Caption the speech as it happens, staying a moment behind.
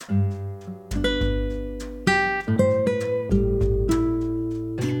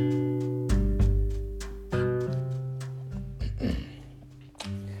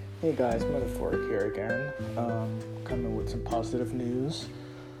Hey guys, Metaphoric here again, coming with some positive news.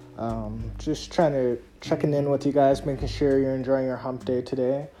 Just checking in with you guys, making sure you're enjoying your hump day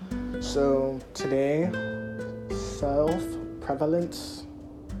today. So today, self-prevalence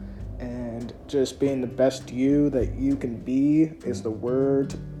and just being the best you that you can be is the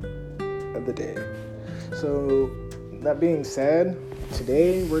word of the day. So that being said,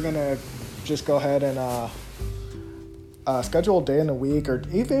 today we're gonna just go ahead and schedule a day in the week, or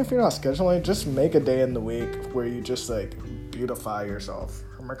even if you're not scheduling, just make a day in the week where you just like beautify yourself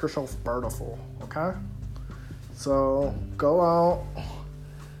or make yourself beautiful. Okay, so go out,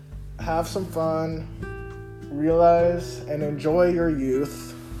 have some fun, realize and enjoy your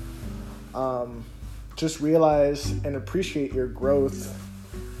youth. Just realize and appreciate your growth.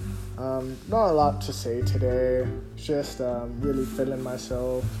 Not a lot to say today, just really feeling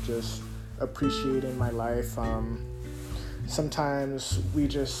myself, just appreciating my life. Sometimes we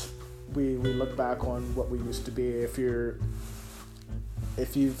look back on what we used to be. If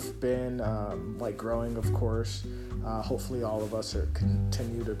you've been like growing, of course, hopefully all of us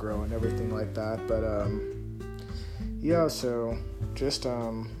continue to grow and everything like that. But yeah, so just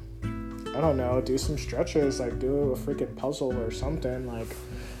I don't know, do some stretches, like do a freaking puzzle or something, like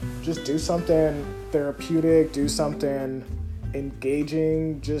just do something therapeutic, do something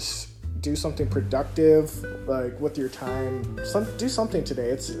engaging, just do something productive, like with your time. Do something today.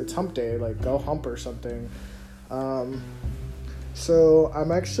 It's hump day, like go hump or something. So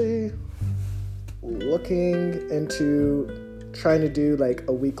I'm actually looking into trying to do like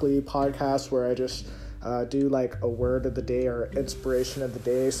a weekly podcast where I just do like a word of the day or inspiration of the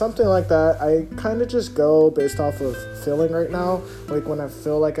day, something like that. I kind of just go based off of feeling right now. Like when I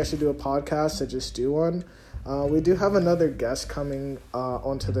feel like I should do a podcast, I just do one. We do have another guest coming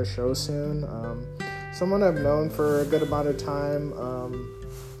onto the show soon. Someone I've known for a good amount of time.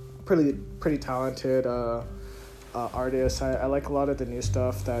 Pretty talented artist. I like a lot of the new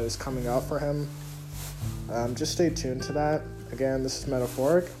stuff that is coming out for him. Just stay tuned to that. Again, this is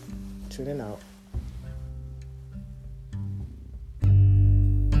Metaphoric. Tune in out.